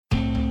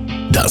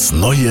Das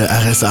neue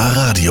RSA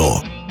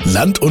Radio.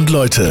 Land und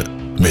Leute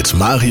mit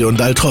Marion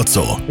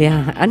Daltrozzo.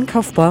 Wer an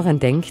Kaufbeuren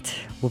denkt,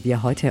 wo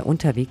wir heute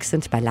unterwegs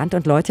sind bei Land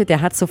und Leute,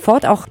 der hat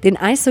sofort auch den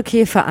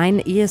Eishockeyverein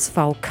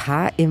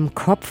ESVK im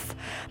Kopf.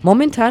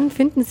 Momentan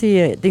finden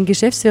Sie den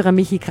Geschäftsführer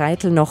Michi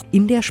Kreitel noch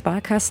in der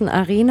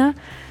Sparkassenarena.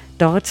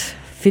 Dort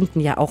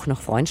finden ja auch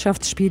noch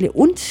Freundschaftsspiele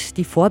und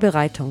die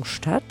Vorbereitung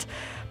statt.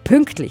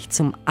 Pünktlich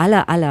zum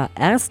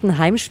allerersten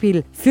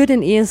Heimspiel für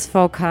den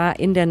ESVK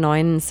in der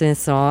neuen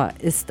Saison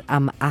ist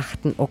am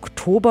 8.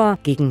 Oktober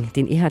gegen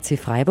den EHC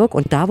Freiburg.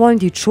 Und da wollen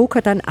die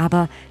Joker dann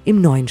aber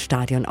im neuen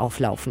Stadion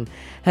auflaufen.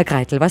 Herr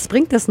Kreitel, was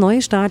bringt das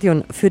neue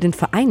Stadion für den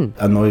Verein?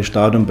 Ein neues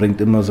Stadion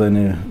bringt immer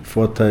seine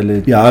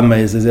Vorteile. Ja,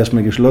 es ist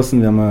erstmal geschlossen,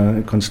 wir haben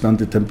eine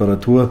konstante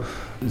Temperatur.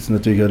 Das ist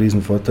natürlich ein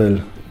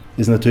Riesenvorteil.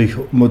 Ist natürlich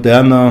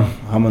moderner,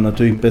 haben wir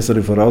natürlich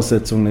bessere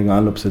Voraussetzungen,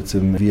 egal ob es jetzt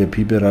im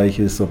VIP-Bereich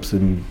ist, ob es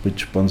im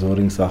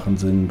Sponsoring-Sachen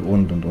sind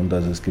und.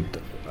 Also es gibt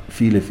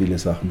viele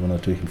Sachen, die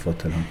natürlich einen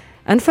Vorteil haben.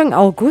 Anfang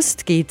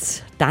August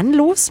geht's dann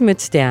los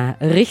mit der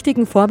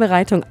richtigen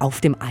Vorbereitung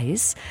auf dem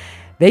Eis.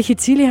 Welche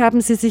Ziele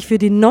haben Sie sich für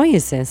die neue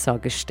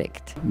Saison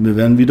gesteckt? Wir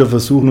werden wieder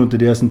versuchen, unter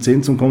die ersten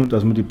 10 zu kommen,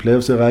 dass wir die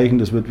Playoffs erreichen.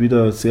 Das wird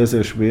wieder sehr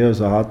schwer,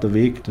 ist ein harter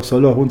Weg. Das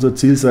soll auch unser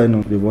Ziel sein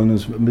und wir wollen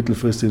uns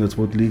mittelfristig in der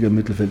zweiten Liga im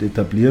Mittelfeld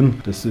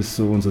etablieren. Das ist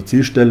so unsere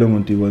Zielstellung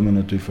und die wollen wir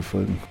natürlich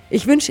verfolgen.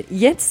 Ich wünsche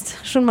jetzt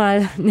schon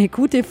mal eine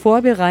gute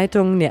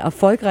Vorbereitung, eine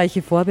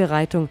erfolgreiche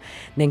Vorbereitung,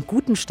 einen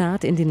guten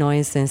Start in die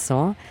neue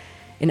Saison.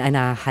 In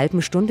einer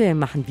halben Stunde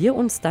machen wir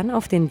uns dann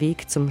auf den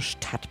Weg zum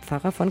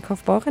Stadtpfarrer von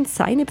Kaufbeuren.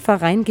 Seine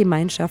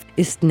Pfarreiengemeinschaft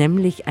ist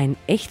nämlich ein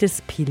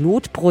echtes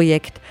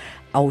Pilotprojekt.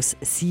 Aus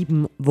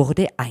 7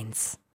 wurde 1.